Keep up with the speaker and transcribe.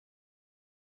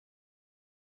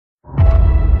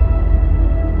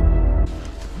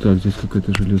Так, здесь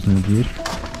какая-то железная дверь.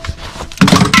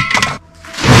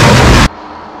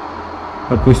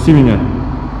 Отпусти меня.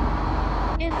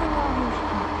 Это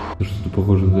ловушка. Что-то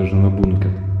похоже даже на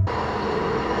бункер.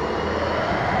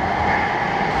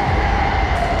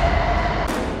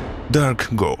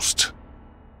 gdarkghost.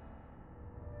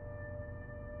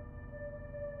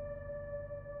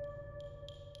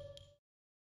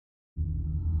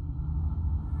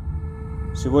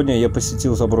 Сегодня я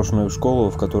посетил заброшенную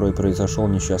школу, в которой произошел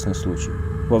несчастный случай.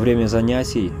 Во время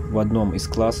занятий в одном из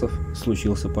классов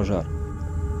случился пожар.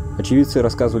 Очевидцы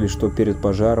рассказывали, что перед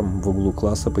пожаром в углу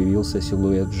класса появился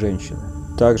силуэт женщины.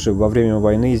 Также во время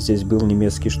войны здесь был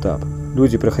немецкий штаб.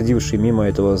 Люди, проходившие мимо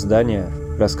этого здания,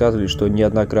 рассказывали, что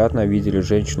неоднократно видели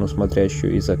женщину,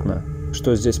 смотрящую из окна.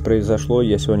 Что здесь произошло,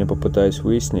 я сегодня попытаюсь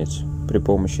выяснить при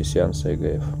помощи сеанса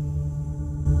ЭГФ.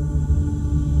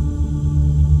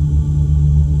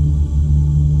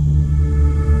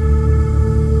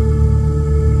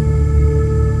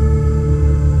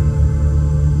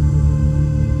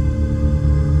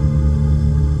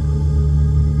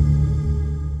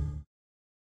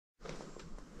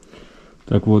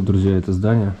 Так вот, друзья, это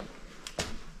здание.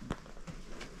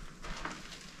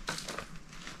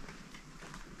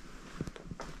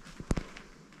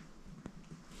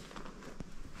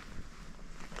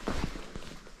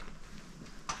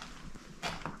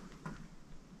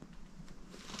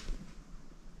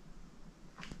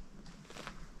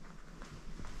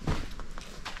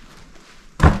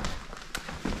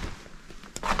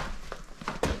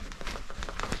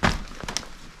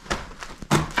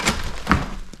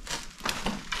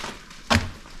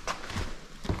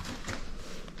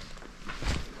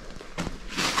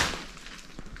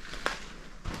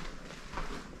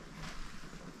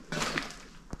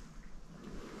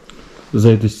 За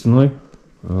этой стеной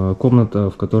комната,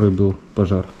 в которой был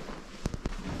пожар.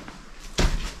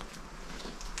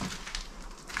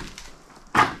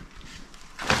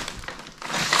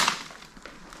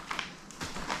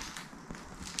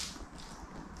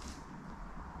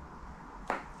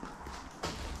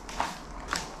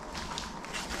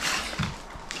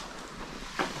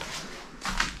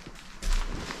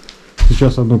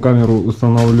 Сейчас одну камеру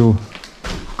установлю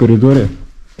в коридоре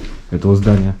этого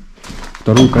здания.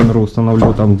 Вторую камеру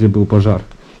установлю там, где был пожар.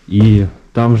 И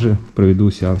там же проведу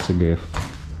сеанс ЭГФ.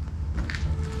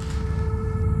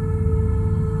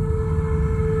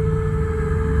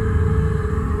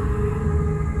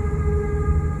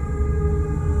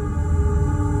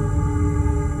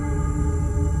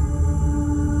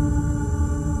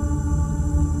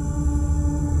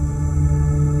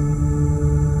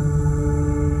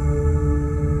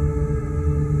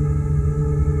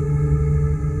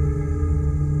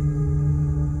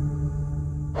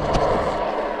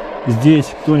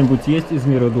 Здесь кто-нибудь есть из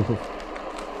мира духов?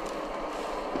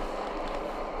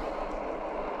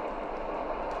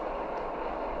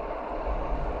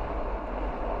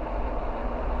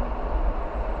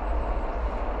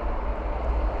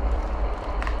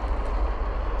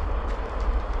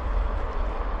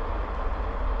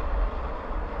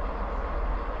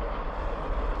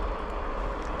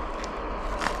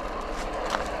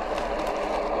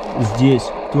 Здесь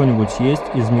кто-нибудь есть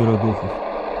из мира духов?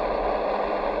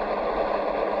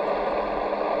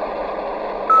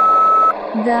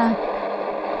 Да.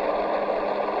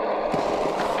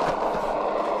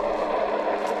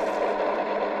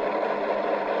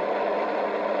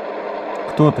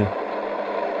 Кто ты?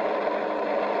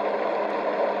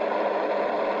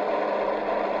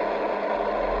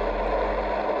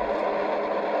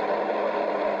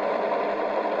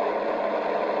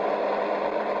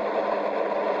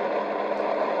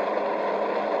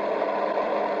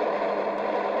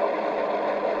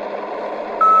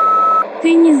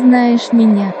 Ты не знаешь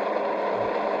меня.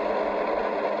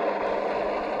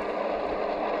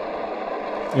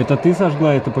 Это ты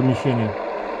сожгла это помещение?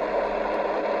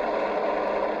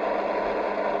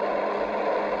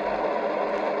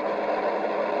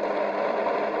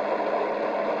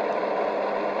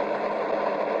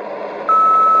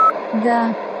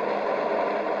 Да.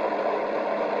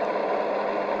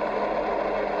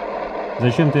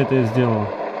 Зачем ты это сделала?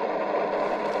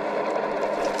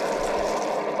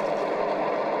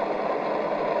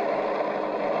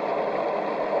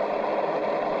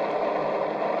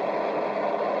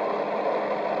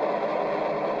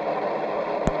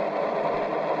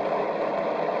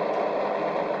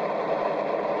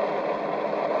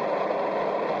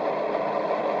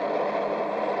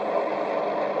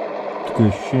 Такое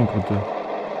ощущение, круто.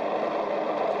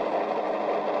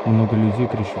 Много людей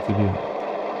кричит или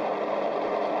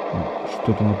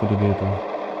что-то наподобие этого.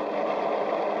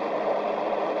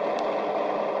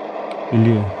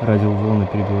 Или радиоволны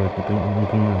перебивают, не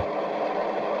понимаю.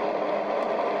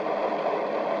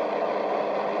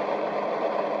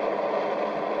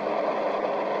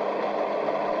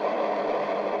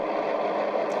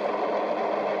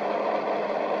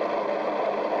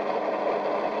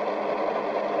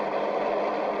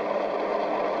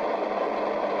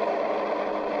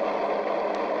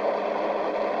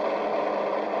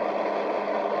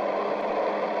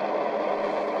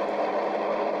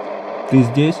 Ты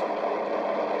здесь?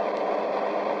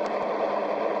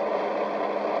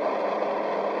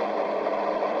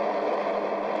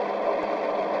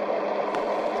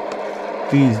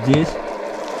 Ты здесь?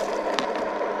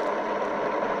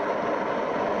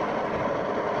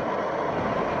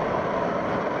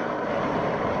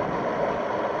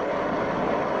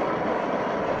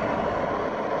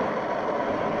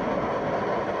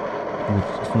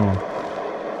 Вот снова.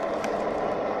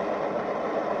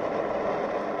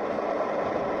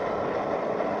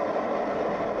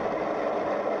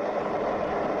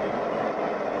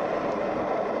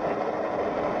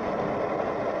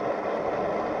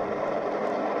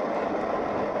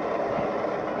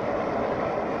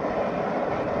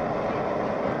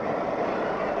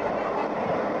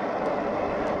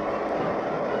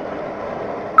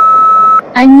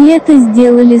 Они это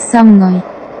сделали со мной.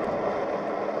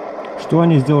 Что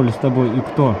они сделали с тобой и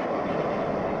кто?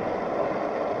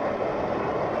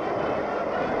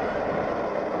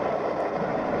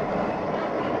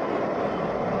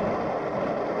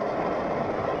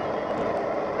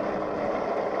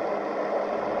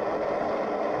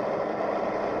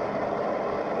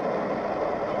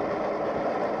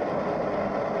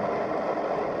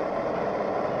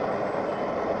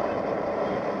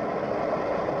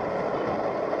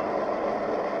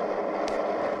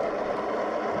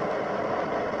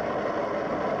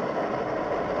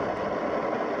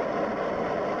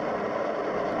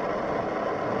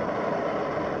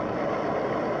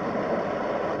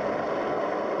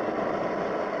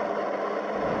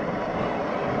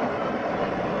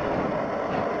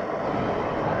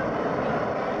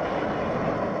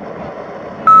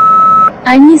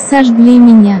 Они сожгли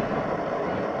меня.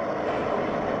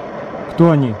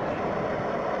 Кто они?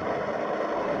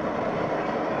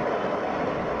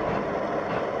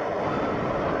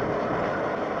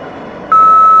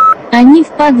 Они в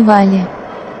подвале.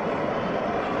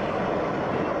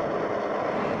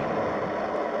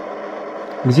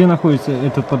 Где находится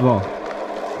этот подвал?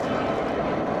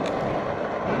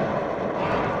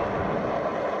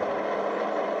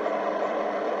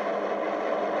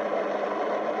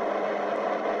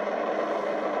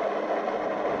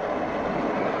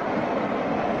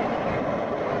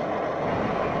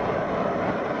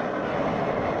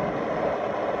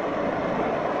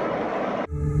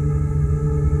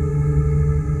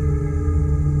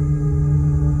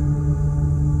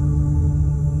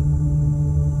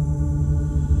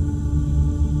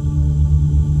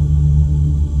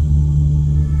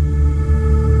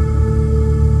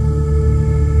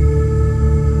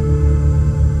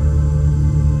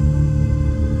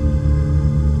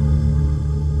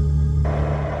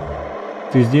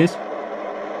 Ты здесь?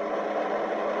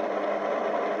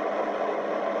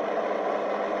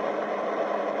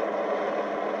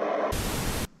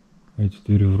 Эти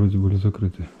двери вроде были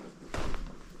закрыты.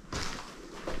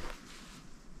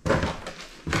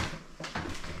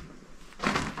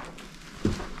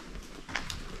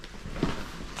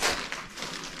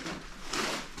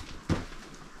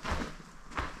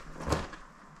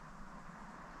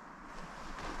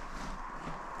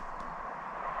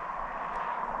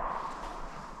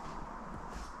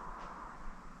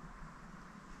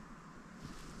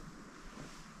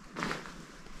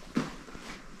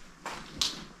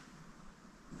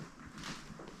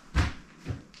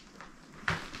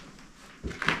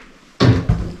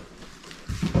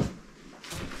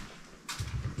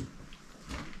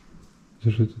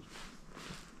 Держи тут.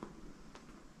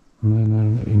 Она,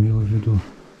 наверное, имела в виду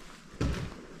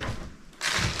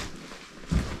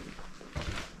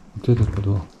вот этот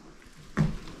подвал.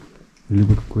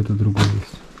 Либо какой-то другой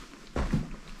есть.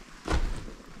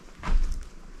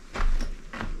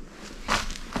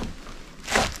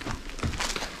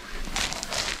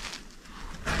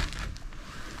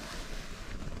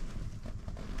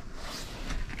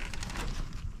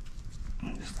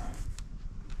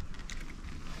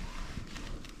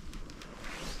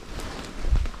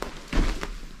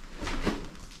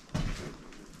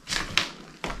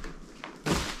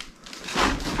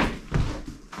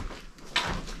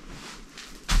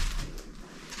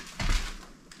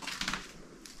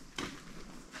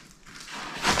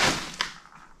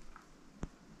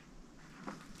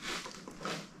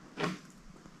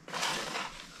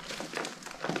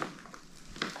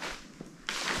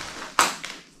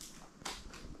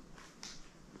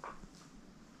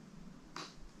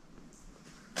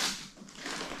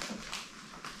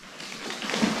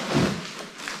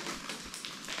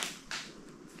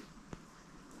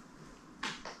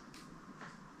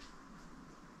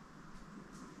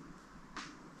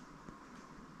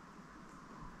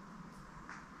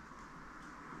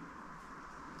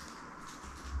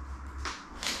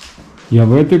 Я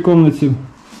в этой комнате.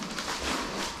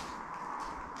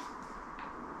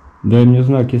 Дай мне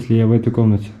знак, если я в этой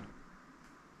комнате.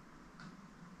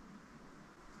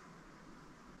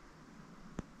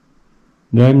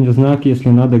 Дай мне знак, если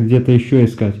надо где-то еще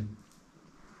искать.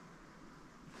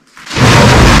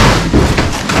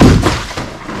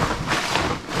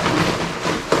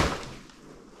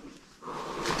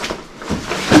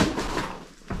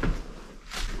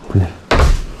 Бля,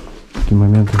 такие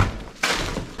моменты.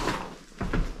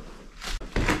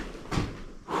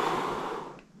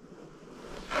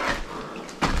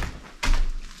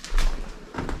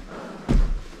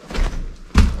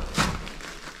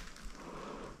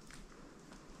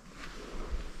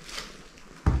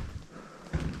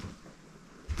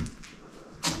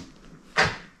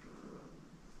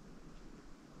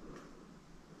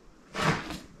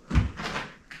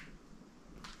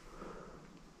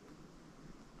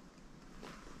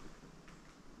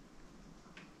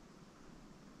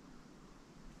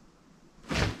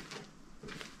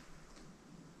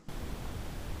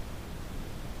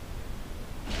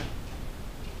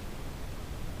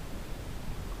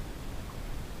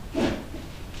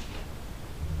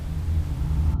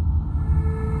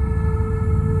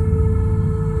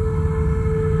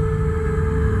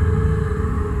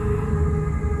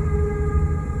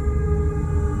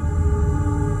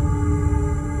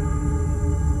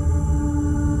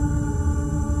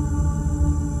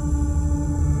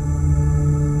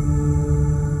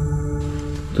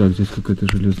 Так, здесь какая-то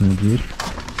железная дверь.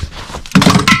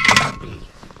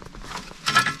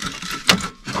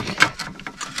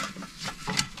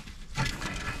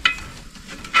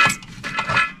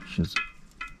 Сейчас.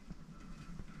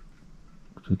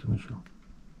 Кто это еще?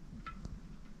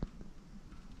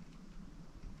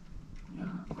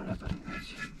 Аккумулятор не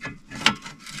найти.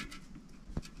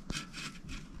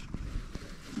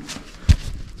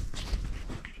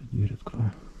 Сейчас дверь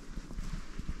открою.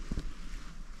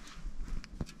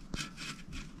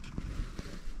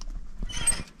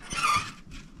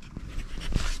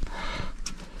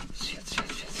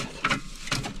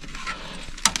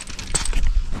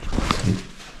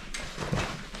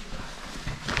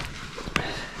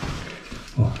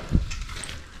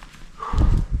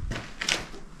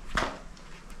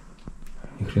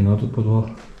 Ни хрена тут подвал.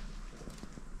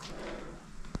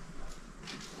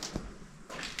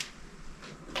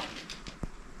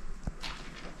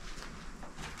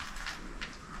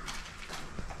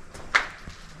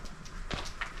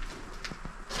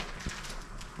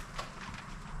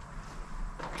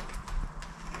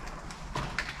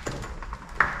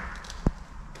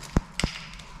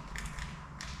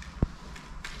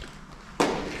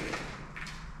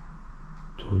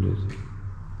 Туалет.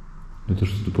 Это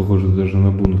что-то похоже даже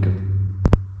на бункер.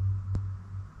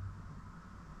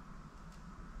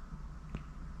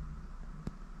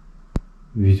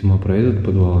 Видимо, про этот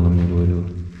подвал она мне говорила.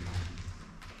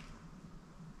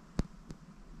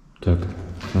 Так,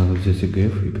 надо взять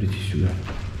ЭГФ и прийти сюда.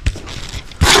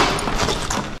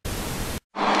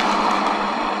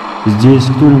 Здесь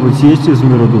кто-нибудь есть из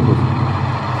мира духов?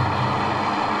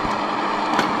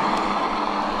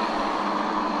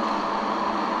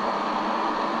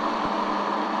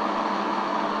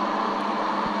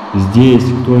 Здесь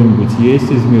кто-нибудь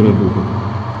есть из мира духов?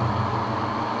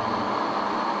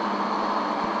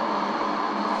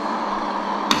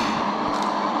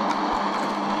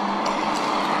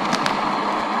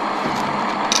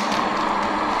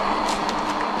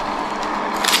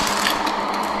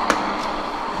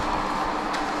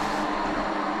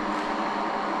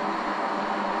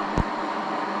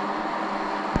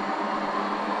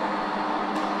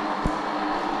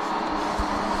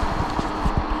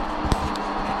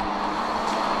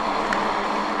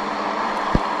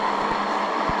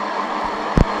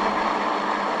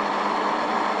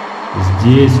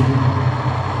 Здесь.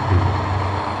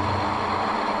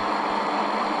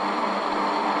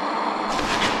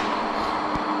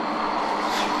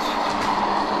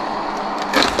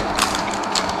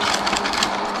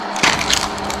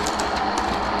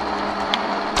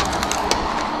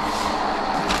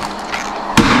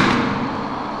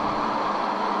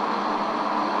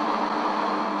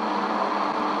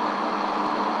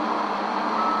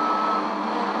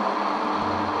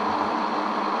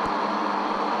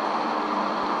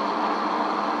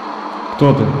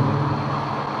 Кто ты?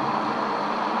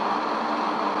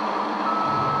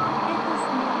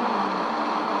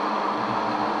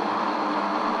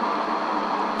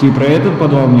 Ты про этот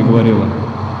подвал мне говорила?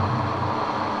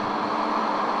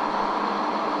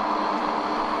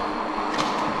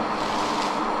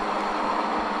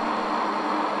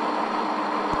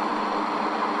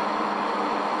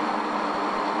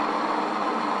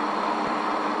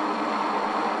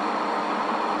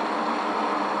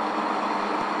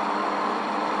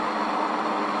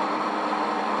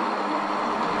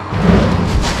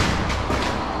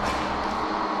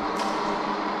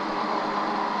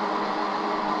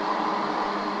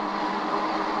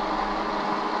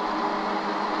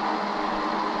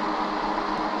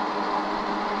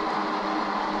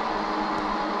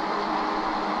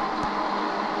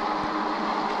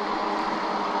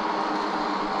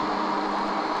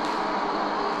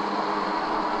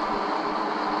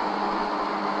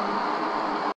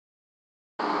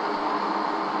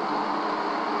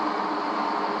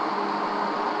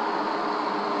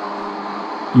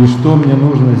 И что мне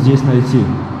нужно здесь найти?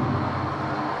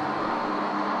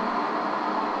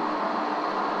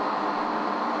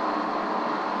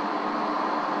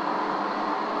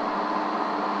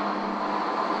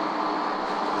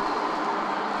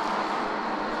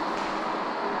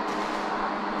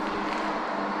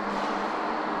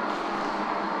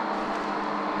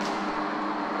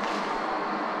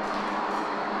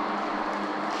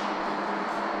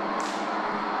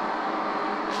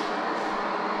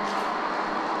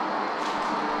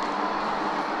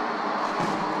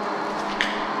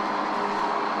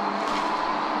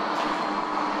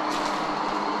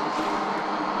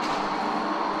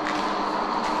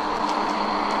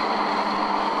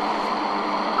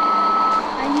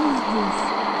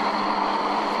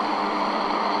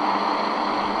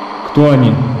 Кто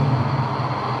они?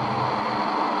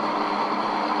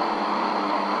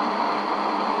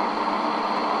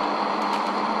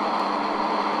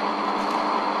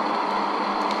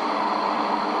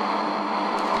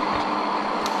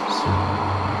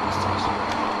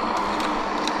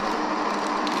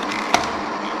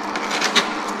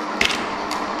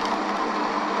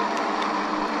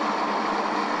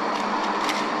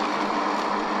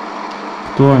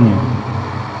 Кто они?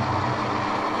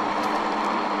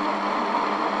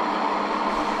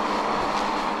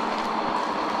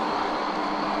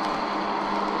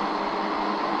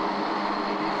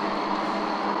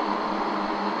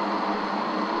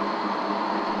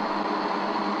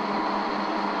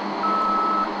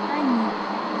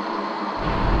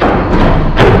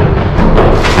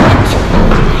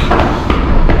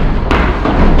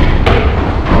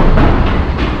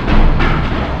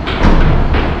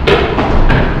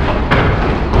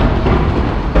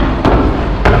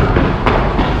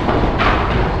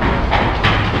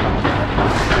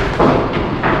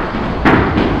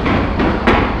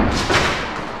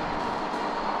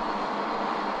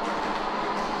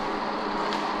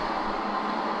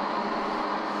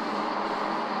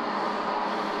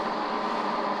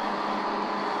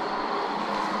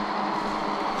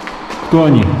 Кто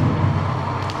они?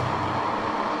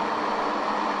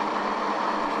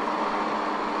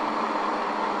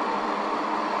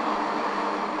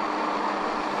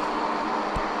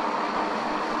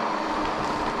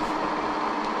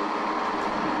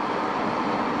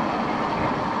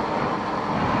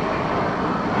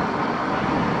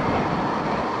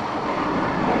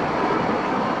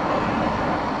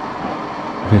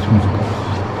 Опять музыка.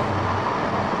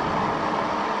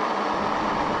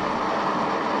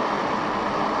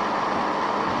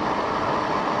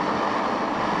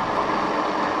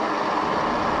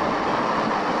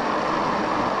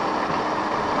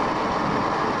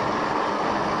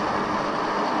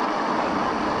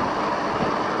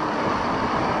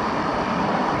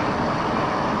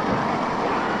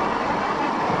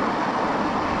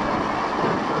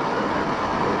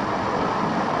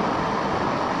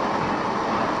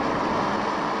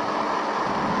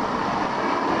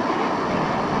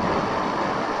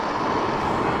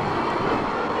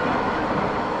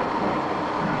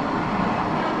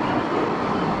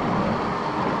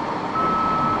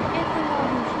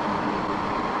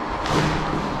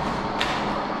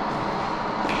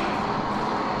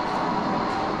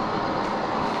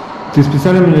 Ты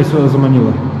специально меня сюда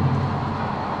заманила?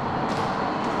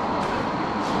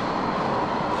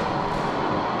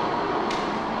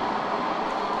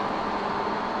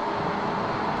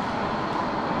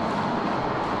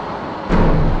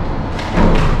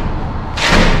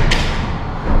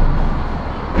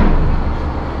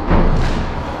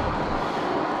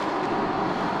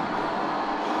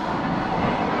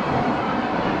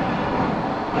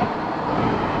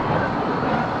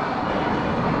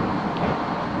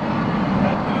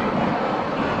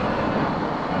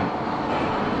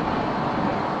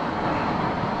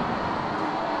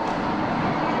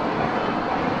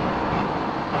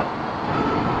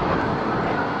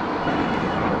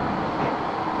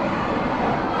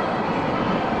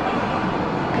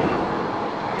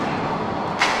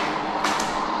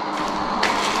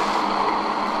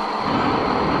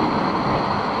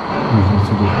 Нужно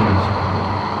отсюда уходить.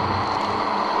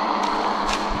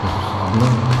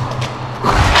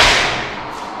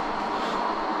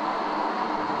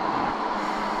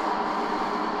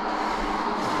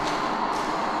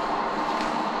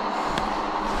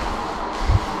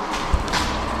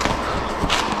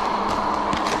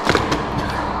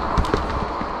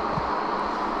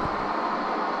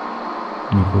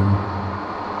 Не понял.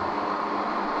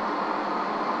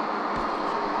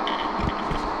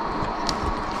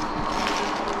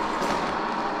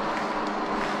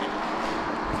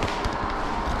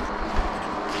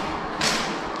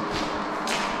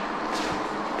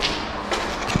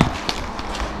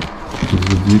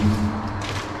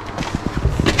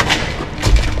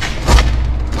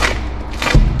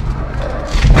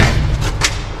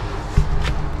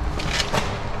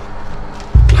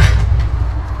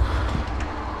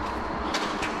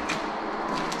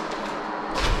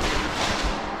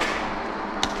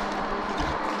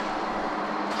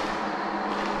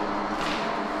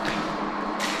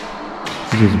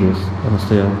 Здесь был, она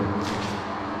стояла.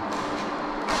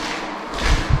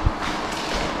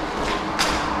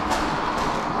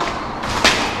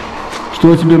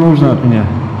 Что тебе нужно от меня?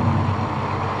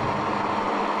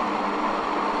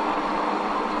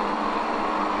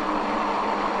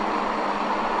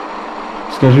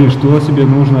 Скажи, что тебе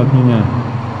нужно от меня?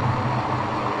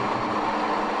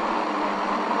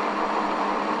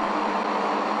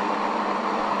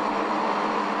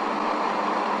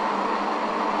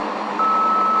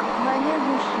 Твоя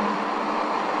душа.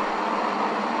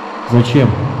 Зачем?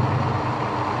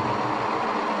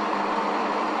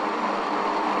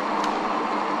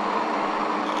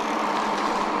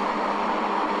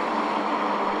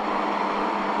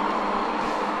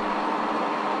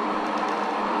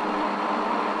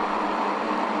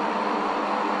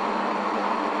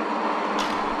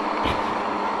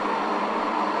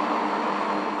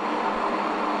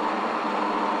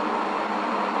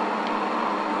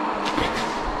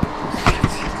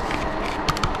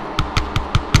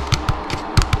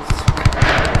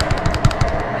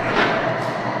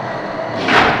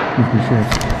 Не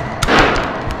включается.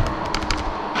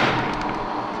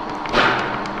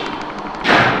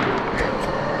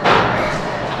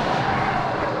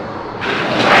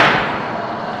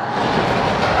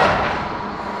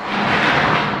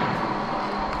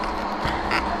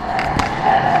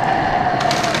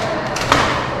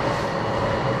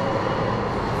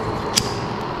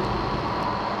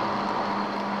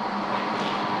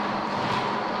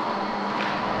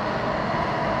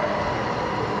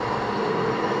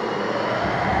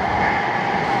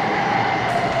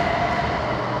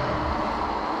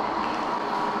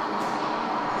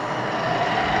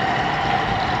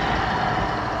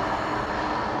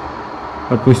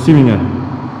 Отпусти меня.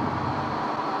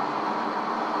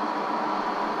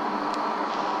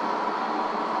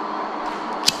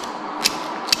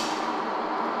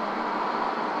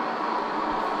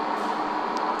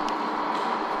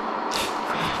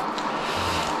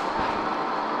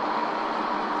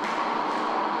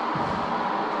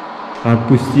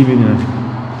 Отпусти меня.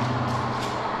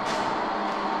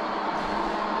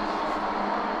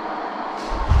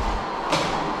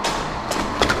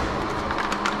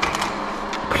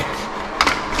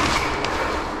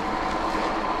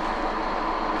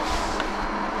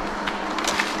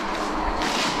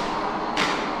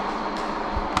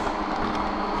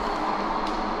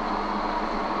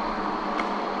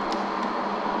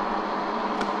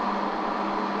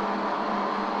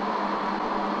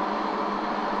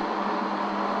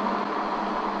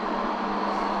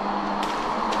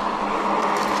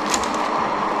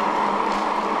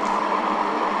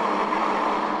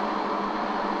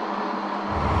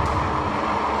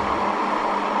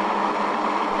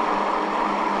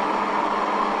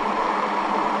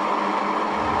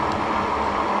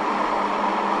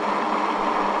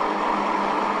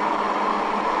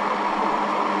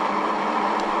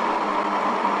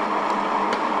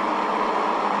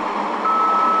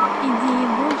 Иди и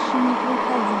больше не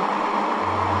приходи.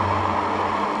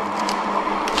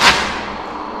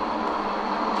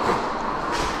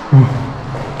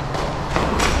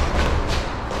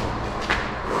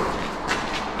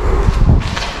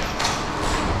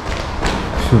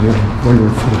 Все, я валю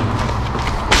отсюда.